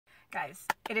Guys,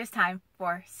 it is time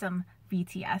for some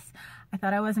BTS. I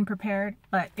thought I wasn't prepared,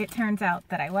 but it turns out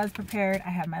that I was prepared. I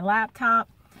had my laptop.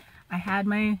 I had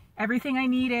everything I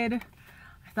needed.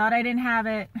 I thought I didn't have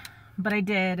it, but I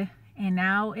did. And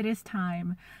now it is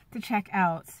time to check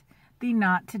out the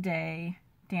Not Today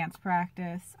dance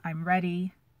practice. I'm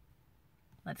ready.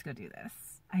 Let's go do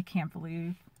this. I can't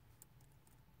believe.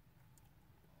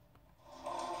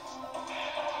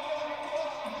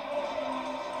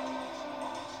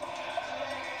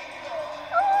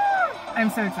 I'm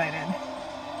so excited.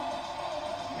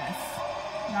 Yes,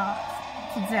 not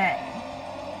today.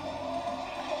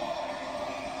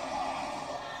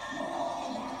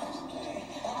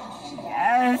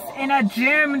 Yes, in a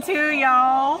gym too,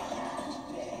 y'all.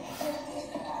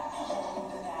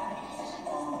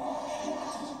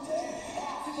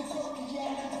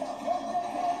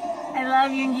 I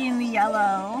love Yoongi in the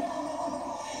yellow.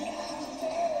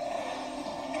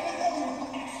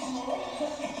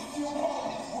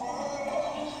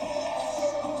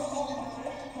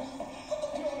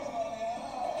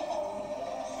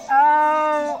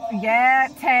 Oh, yeah,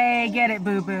 Tay, get it,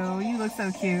 boo-boo. You look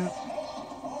so cute.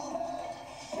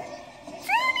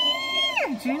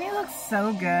 Junie! Junie looks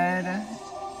so good.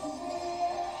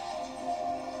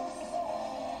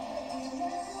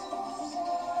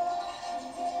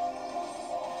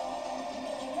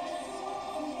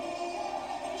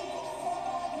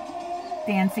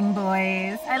 Dancing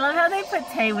boys. I love how they put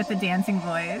Tay with the dancing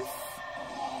boys.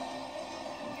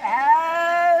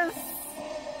 Yes!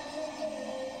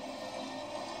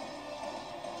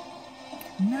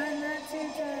 Not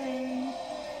today.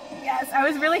 Yes, I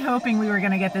was really hoping we were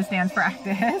gonna get this dance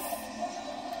practice.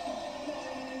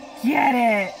 Get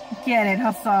it,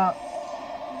 hustle.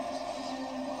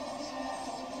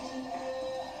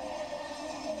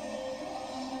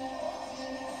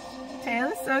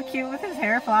 Taylor's so cute with his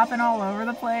hair flopping all over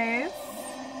the place.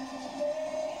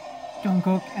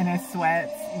 Jungkook and his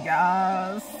sweats,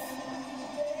 yes.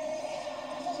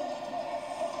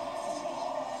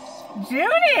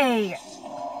 Junie!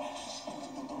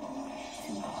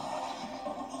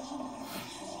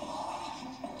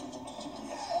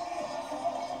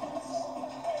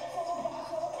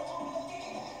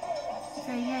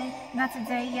 Say yay, not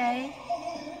today, yay.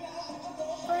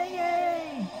 Oh,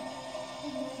 yay.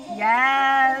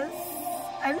 Yes!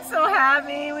 I'm so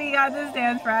happy we got this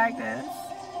dance practice.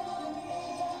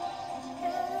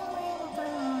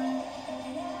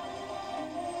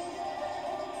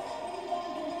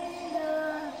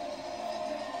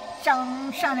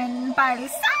 Shannon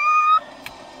Balsa.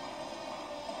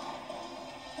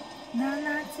 No,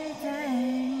 not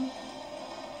today.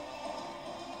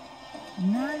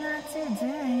 No, not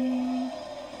today.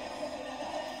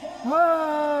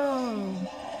 Whoa!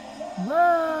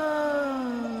 Whoa!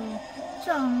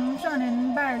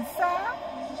 Shannon Balsa.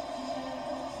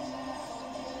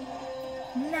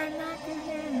 No, not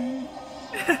today.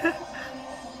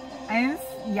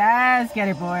 Yes, get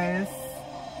it, boys.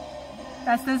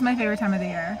 Festa is my favorite time of the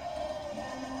year.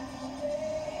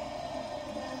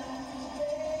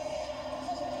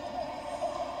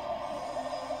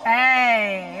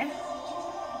 Hey!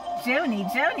 Junie!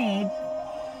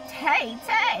 Tay!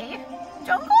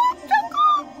 Jungkook!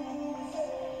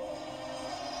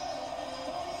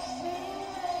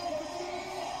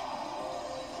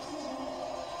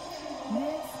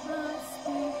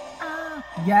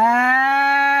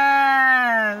 Yes!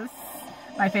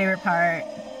 My favorite part.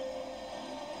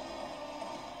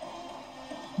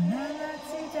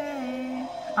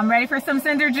 I'm ready for some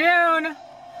Cinder June.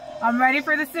 I'm ready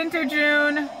for the Cinder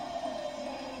June.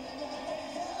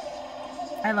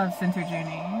 I love Cinder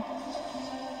Junie.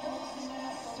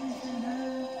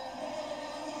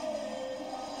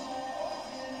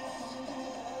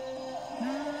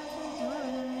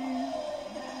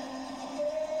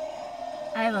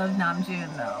 I love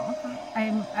Namjoon though.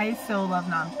 I so love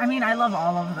I mean, I love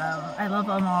all of them. I love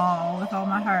them all with all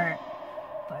my heart.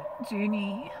 But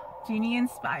Junie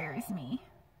inspires me.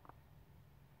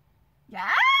 Yes!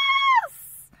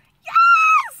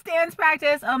 Yes! Dance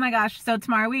practice. Oh my gosh. So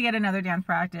tomorrow we get another dance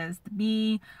practice.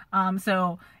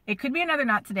 So it could be another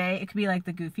Not Today. It could be like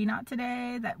the goofy Not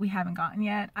Today that we haven't gotten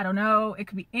yet. I don't know. It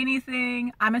could be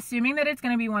anything. I'm assuming that it's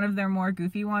going to be one of their more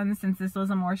goofy ones since this was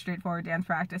a more straightforward dance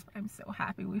practice. But I'm so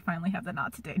happy we finally have the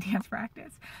Not Today dance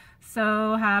practice.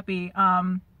 So happy.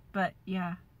 But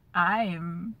yeah,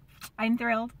 I'm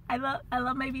thrilled. I love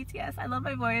my BTS. I love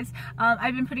my boys.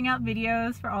 I've been putting out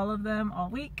videos for all of them all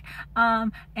week,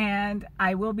 and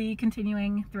I will be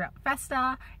continuing throughout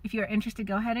Festa. If you're interested,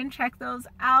 go ahead and check those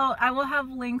out. I will have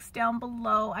links down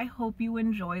below. I hope you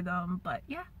enjoy them. But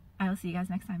yeah, I will see you guys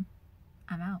next time.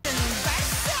 I'm out.